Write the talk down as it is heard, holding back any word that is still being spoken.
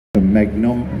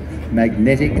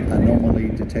magnetic anomaly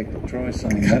detector. Try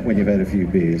saying that when you've had a few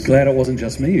beers. Glad it wasn't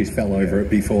just me who fell over it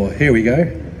before. Here we go.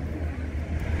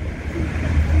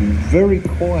 Very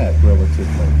quiet,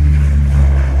 relatively.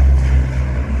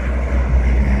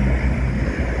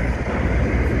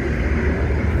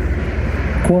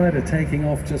 Quieter taking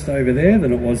off just over there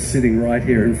than it was sitting right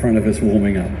here in front of us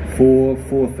warming up.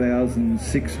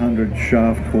 4,600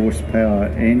 shaft horsepower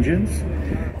engines.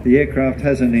 The aircraft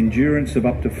has an endurance of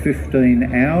up to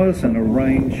 15 hours and a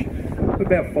range of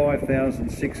about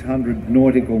 5,600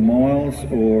 nautical miles,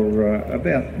 or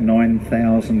about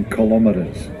 9,000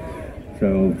 kilometres.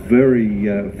 So very,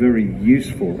 very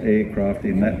useful aircraft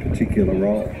in that particular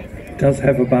role. Does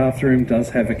have a bathroom, does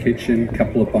have a kitchen,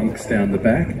 couple of bunks down the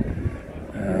back.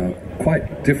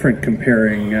 Quite different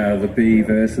comparing the B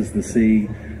versus the C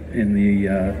in the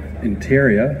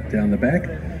interior down the back.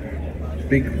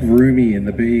 Big roomy in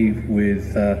the B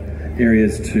with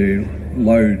areas to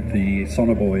load the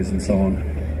sonobuoys and so on.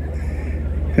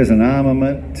 Has an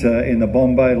armament in the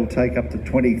bomb bay. It'll take up to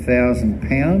 20,000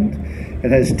 pounds. It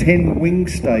has 10 wing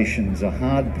stations,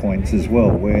 hard points as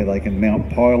well, where they can mount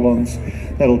pylons.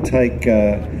 That'll take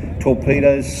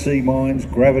torpedoes, sea mines,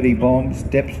 gravity bombs,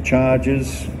 depth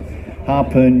charges,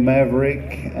 Harpoon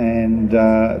Maverick, and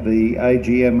the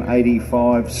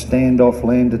AGM-85 standoff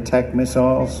land attack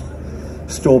missiles,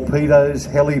 torpedoes,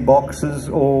 heli boxes,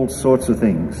 all sorts of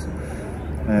things.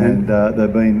 And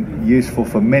they've been useful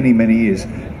for many, many years.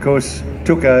 Of course,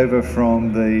 took over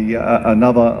from the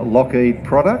another Lockheed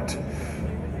product,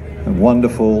 a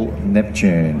wonderful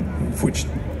Neptune. Which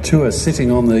two are sitting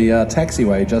on the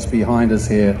taxiway just behind us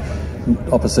here,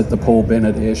 opposite the Paul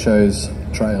Bennett Airshow's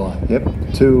trailer. Yep,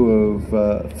 2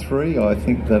 of 3 I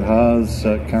think that Haas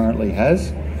currently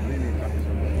has.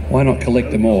 Why not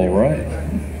collect them all, right?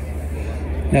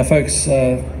 Now folks,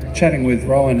 chatting with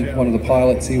Rowan, one of the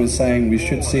pilots, he was saying we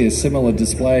should see a similar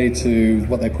display to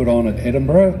what they put on at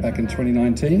Edinburgh back in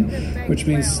 2019, which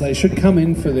means they should come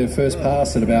in for their first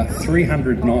pass at about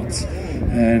 300 knots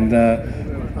and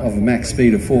of a max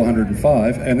speed of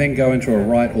 405, and then go into a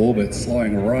right orbit,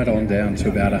 slowing right on down to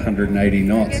about 180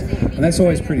 knots. And that's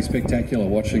always pretty spectacular,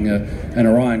 watching an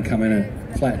Orion come in a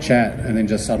flat chat and then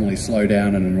just suddenly slow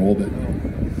down in an orbit.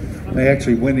 They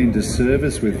actually went into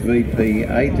service with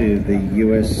VP-8 of the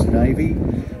US Navy,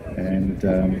 and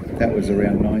that was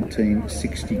around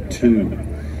 1962.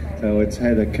 So it's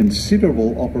had a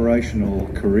considerable operational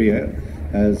career,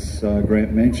 as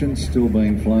Grant mentioned, still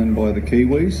being flown by the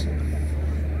Kiwis.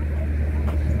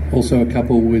 Also a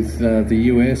couple with the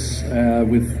US,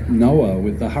 with NOAA,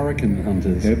 with the Hurricane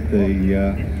Hunters. Yep,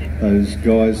 those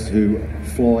guys who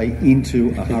fly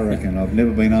into a hurricane. I've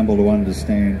never been able to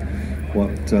understand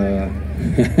what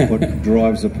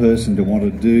drives a person to want to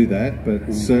do that,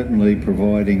 but certainly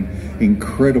providing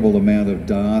incredible amount of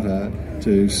data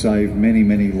to save many,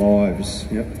 many lives.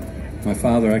 Yep. My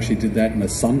father actually did that in the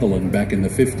Sunderland back in the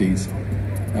 50s.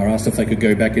 I asked if they could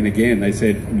go back in again. They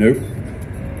said, nope.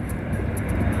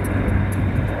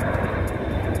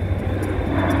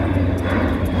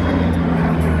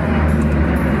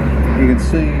 You can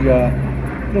see a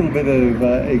little bit of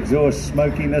exhaust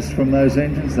smokiness from those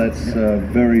engines. That's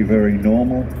very, very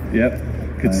normal. Yep.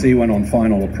 Could see one on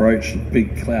final approach, a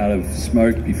big cloud of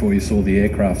smoke before you saw the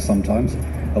aircraft sometimes.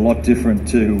 A lot different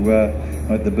to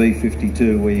like the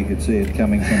B-52, where you could see it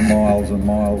coming from miles and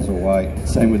miles away.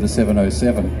 Same with the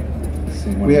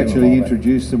 707. We actually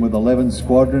introduced them with 11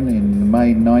 Squadron in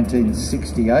May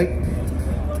 1968.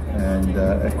 And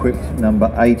equipped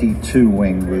number 82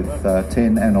 wing with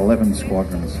 10 and 11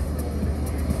 squadrons.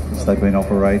 So they've been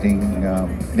operating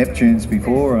Neptunes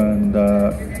before, and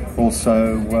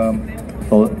also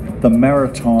the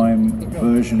maritime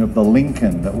version of the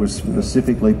Lincoln that was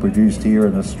specifically produced here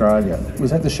in Australia.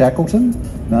 Was that the Shackleton?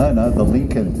 No, the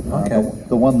Lincoln. Okay.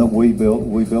 The one that we built it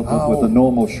with the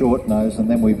normal short nose, and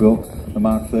then we built the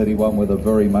Mark 31 with a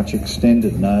very much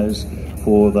extended nose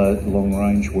for the long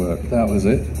range work. That was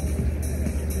it.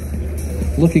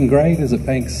 Looking great as it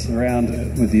banks around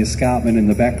with the escarpment in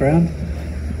the background.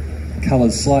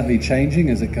 Colours slightly changing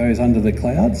as it goes under the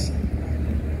clouds.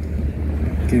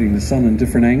 Getting the sun in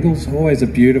different angles. Always a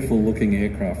beautiful looking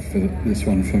aircraft for this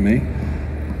one for me.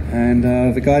 And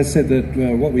the guys said that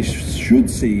what we should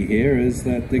see here is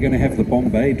that they're going to have the bomb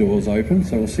bay doors open.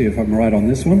 So we'll see if I'm right on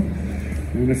this one.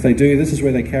 And if they do, this is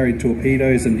where they carried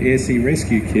torpedoes and air sea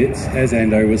rescue kits, as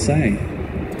Ando was saying.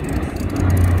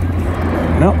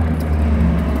 No.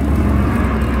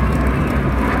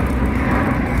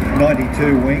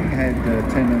 92 wing had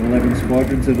 10 and 11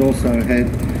 squadrons. It also had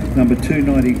number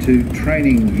 292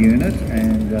 training unit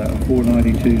and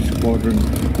 492 squadron,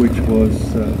 which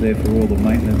was there for all the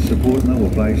maintenance support, and they were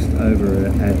based over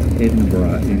at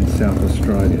Edinburgh in South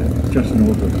Australia, just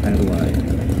north of Adelaide.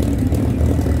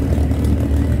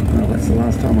 Well, that's the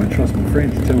last time I trust my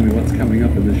friend to tell me what's coming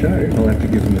up in the show. I'll have to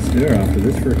give them a stir after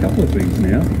this for a couple of things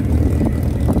now.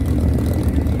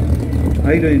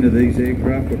 18 of these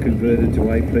aircraft were converted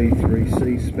to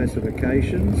AP-3C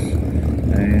specifications,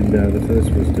 and the first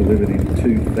was delivered in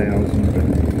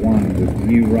 2001 with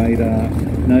new radar,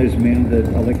 nose-mounted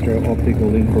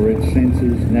electro-optical infrared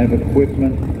sensors, nav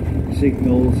equipment,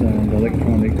 signals and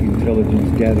electronic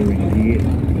intelligence gathering gear.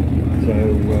 So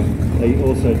they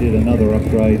also did another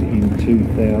upgrade in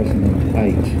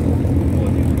 2008.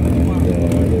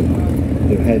 And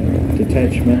they've had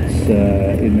detachments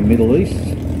in the Middle East,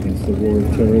 the war of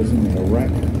terrorism in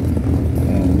Iraq,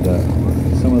 and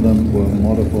some of them were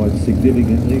modified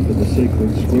significantly for the secret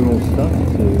squirrel stuff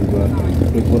to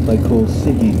with what they call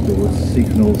SIGINT, or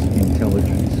signals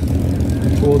intelligence.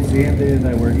 And towards the end there,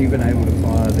 they were even able to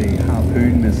fire the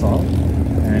Harpoon missile,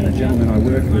 and a gentleman I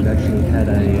worked with actually had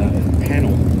a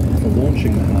panel for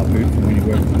launching the Harpoon from when he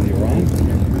worked on the Orion.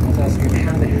 I was asking him,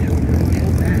 how the hell did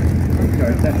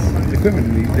that? That's equipment,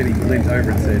 and then he leant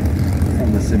over and said,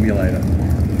 from the simulator.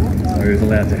 So he was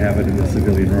allowed to have it in the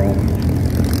civilian role.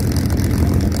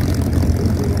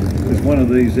 There's one of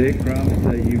these aircraft.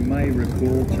 You may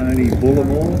recall Tony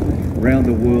Bullimore round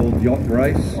the world yacht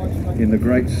race in the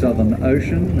Great Southern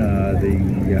Ocean. The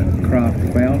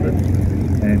craft foundered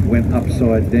and went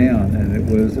upside down, and it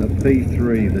was a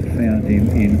P3 that found him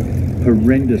in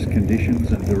horrendous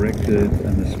conditions and directed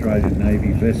an Australian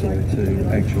Navy vessel to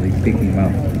actually pick him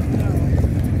up.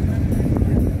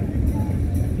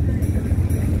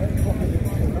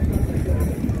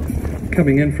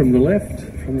 Coming in from the left,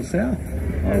 from the south,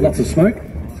 lots of smoke.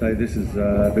 So this is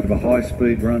a bit of a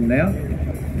high-speed run now.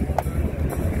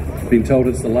 Been told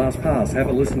it's the last pass. Have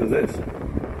a listen to this.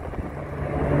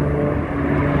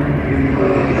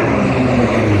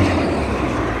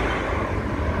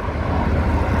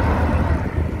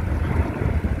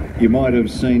 You might have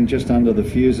seen just under the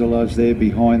fuselage there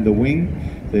behind the wing,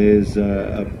 there's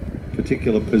a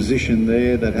particular position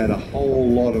there that had a whole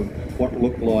lot of what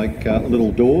looked like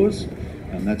little doors.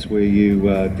 And that's where you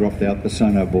dropped out the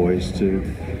sonar buoys to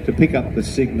pick up the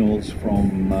signals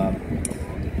from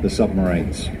the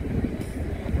submarines.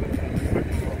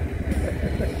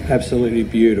 Absolutely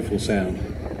beautiful sound.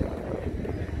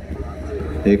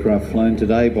 Aircraft flown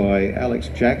today by Alex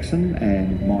Jackson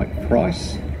and Mike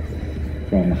Price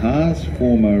from Haas,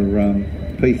 former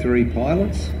P3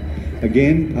 pilots.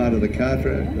 Again, part of the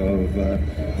cadre of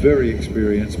very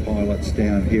experienced pilots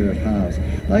down here at Haas.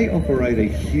 They operate a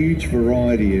huge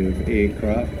variety of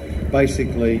aircraft,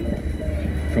 basically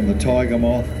from the Tiger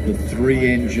Moth, the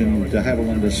 3-engine de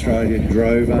Havilland Australian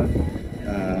Drover,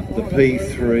 the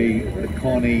P3, the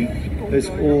Connie. There's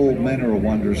all manner of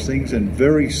wondrous things, and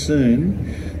very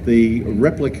soon the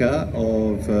replica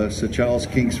of Sir Charles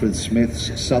Kingsford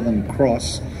Smith's Southern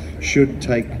Cross should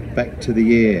take back to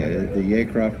the air. The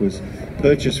aircraft was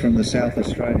purchased from the South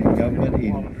Australian government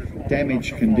in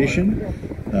damaged condition.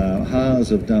 Haas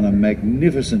have done a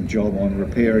magnificent job on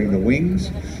repairing the wings,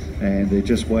 and they're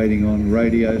just waiting on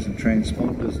radios and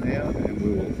transponders now, and we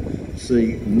will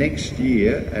see next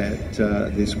year at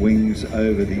this Wings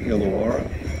Over the Illawarra,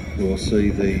 we'll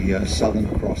see the Southern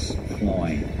Cross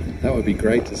flying. That would be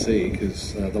great to see,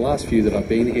 because the last few that I've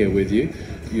been here with you,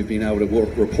 you've been able to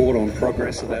report on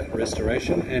progress of that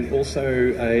restoration, and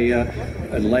also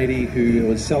a lady who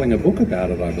was selling a book about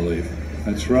it, I believe.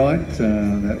 That's right.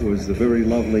 That was the very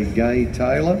lovely Gay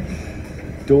Taylor,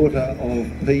 daughter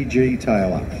of P.G.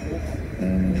 Taylor.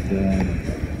 And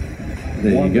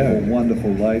there you go.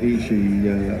 Wonderful lady. She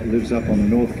lives up on the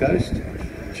north coast.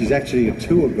 She's actually a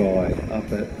tour guide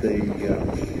up at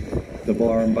the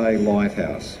Byron Bay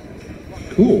Lighthouse.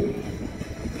 Cool.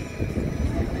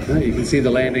 You can see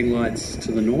the landing lights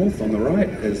to the north on the right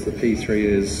as the P3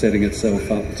 is setting itself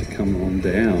up to come on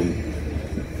down.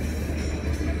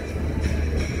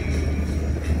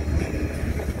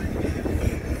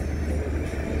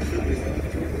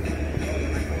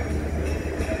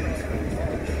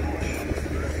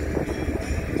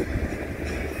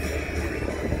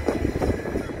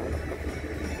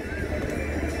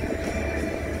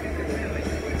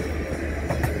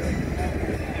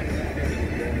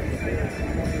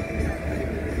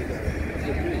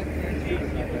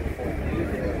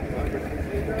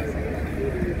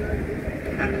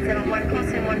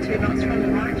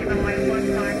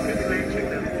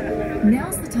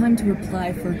 Now's the time to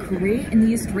apply for a career in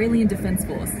the Australian Defence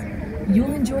Force.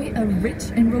 You'll enjoy a rich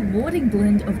and rewarding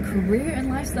blend of career and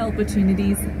lifestyle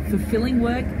opportunities, fulfilling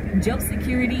work, job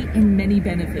security, and many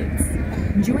benefits.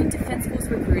 Join Defence Force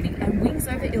recruiting at Wings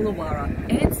Over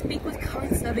Illawarra and speak with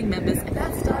current serving members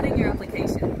about starting your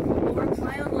application, or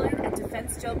apply online at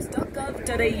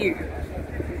defencejobs.gov.au.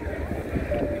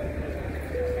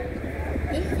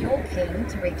 If you're keen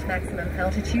to reach maximum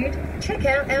altitude, check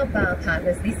out our bar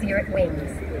partners this year at Wings.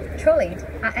 Trolleyed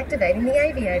are activating the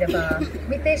Aviator Bar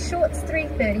with their Shorts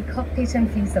 330 cockpit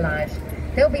and fuselage.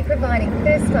 They'll be providing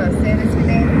first-class service with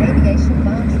their aviation